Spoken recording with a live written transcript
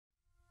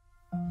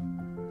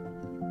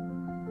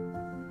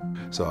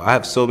So I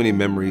have so many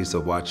memories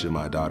of watching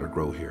my daughter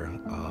grow here.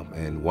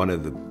 And one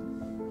of the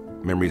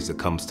memories that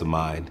comes to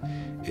mind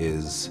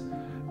is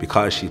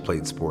because she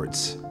played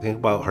sports. Think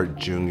about her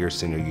junior,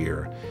 senior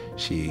year.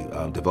 She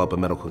developed a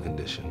medical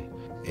condition,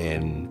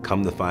 and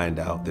come to find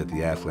out that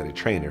the athletic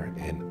trainer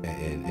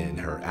and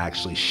her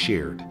actually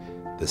shared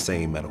the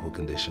same medical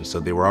condition. So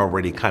they were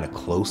already kind of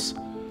close,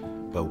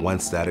 but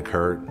once that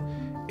occurred,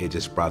 it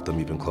just brought them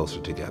even closer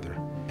together.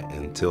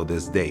 Until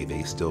this day,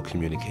 they still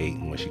communicate,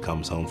 and when she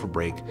comes home for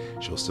break,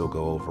 she'll still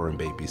go over and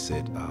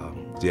babysit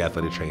the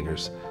athletic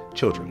trainer's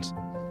children's.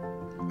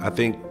 I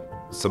think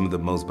some of the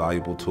most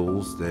valuable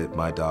tools that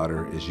my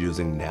daughter is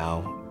using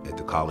now at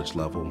the college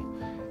level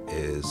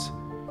is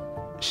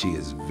she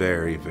is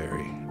very,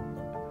 very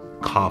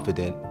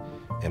confident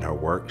in her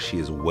work. She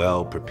is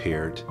well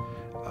prepared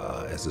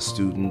as a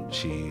student.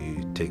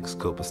 She takes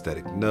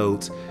copacetic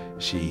notes.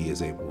 She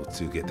is able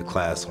to get to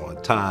class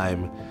on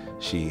time.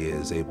 She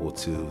is able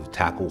to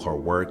tackle her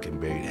work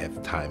and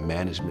have time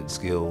management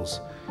skills.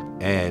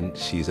 And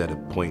she's at a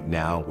point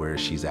now where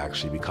she's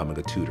actually becoming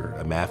a tutor,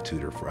 a math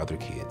tutor for other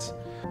kids.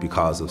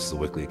 Because of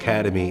Sewickley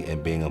Academy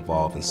and being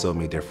involved in so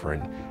many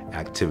different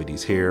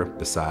activities here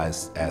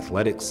besides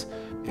athletics,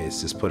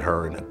 it's just put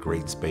her in a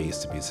great space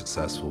to be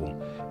successful.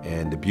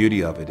 And the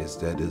beauty of it is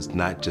that it's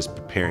not just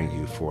preparing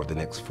you for the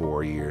next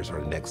 4 years or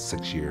the next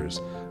 6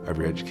 years of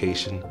your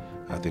education.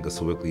 I think a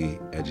Sewickley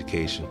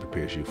education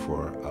prepares you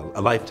for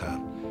a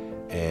lifetime,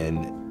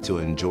 and to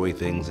enjoy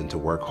things and to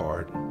work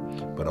hard,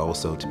 but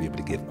also to be able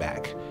to give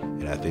back.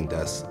 And I think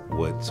that's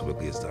what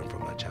Sewickley has done for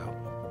my child.